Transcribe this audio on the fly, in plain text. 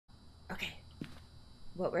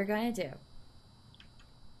what we're gonna do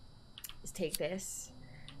is take this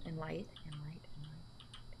and light and light and light.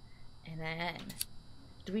 And then,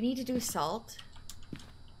 do we need to do salt?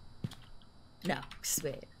 No,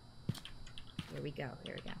 sweet. Here we go,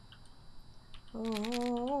 here we go.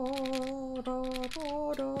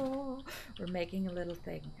 We're making a little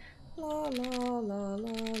thing. La la la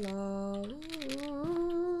la la.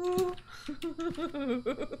 Ooh.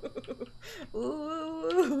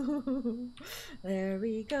 Ooh. There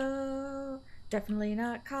we go. Definitely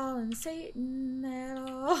not calling Satan at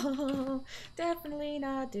all. Definitely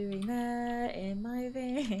not doing that in my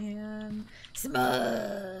van.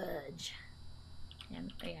 Smudge.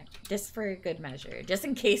 And yeah, just for good measure, just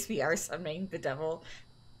in case we are summoning the devil.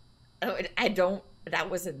 Oh, I don't. That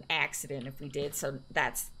was an accident if we did. So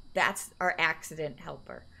that's our accident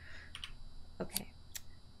helper. Okay,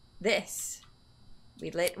 this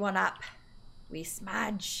we lit one up. We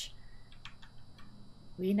smudge.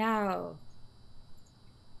 We know.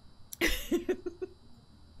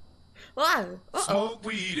 Wow. Smoke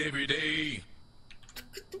weed every day.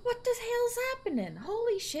 What the hell's happening?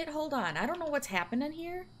 Holy shit, hold on. I don't know what's happening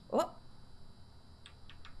here. Oh.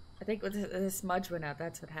 I think the smudge went out.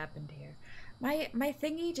 That's what happened here. My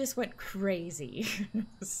thingy just went crazy.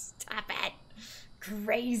 Stop it.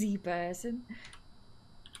 Crazy person.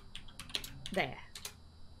 There.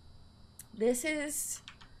 This is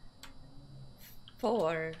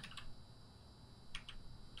for...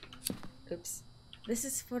 Oops. This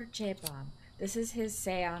is for J-Bomb. This is his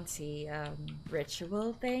seance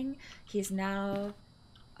ritual thing. He's now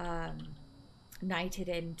knighted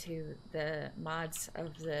into the mods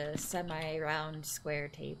of the semi-round square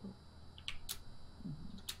table.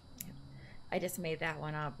 Yep. I just made that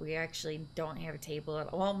one up. We actually don't have a table at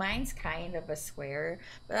all. Well, mine's kind of a square,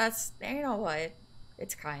 but that's, you know what?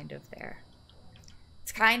 It's kind of there.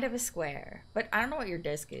 It's kind of a square, but I don't know what your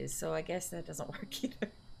disc is, so I guess that doesn't work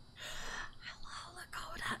either.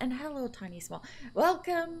 And hello, Tiny Small.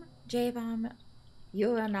 Welcome, J-Bomb.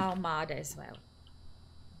 You are now mod as well.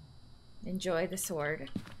 Enjoy the sword.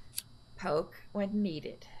 Poke when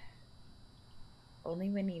needed. Only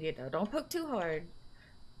when needed, though. Don't poke too hard.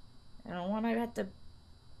 I don't want to have to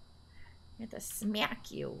smack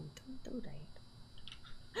you. Don't do that.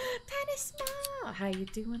 Tiny Small. How you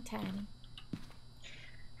doing, Tiny?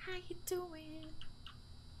 How you doing?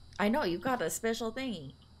 I know, you got a special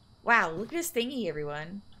thingy. Wow, look at this thingy,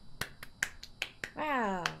 everyone.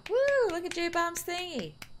 Wow. Woo, look at J-Bomb's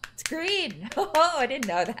thingy. It's green. Oh, I didn't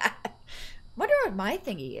know that. Wonder what my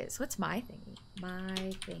thingy is. What's my thingy? My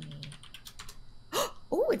thingy.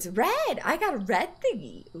 Oh, it's red. I got a red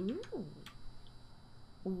thingy. Ooh.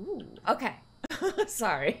 Ooh. Okay.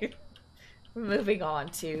 Sorry. We're moving on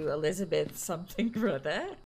to Elizabeth something brother.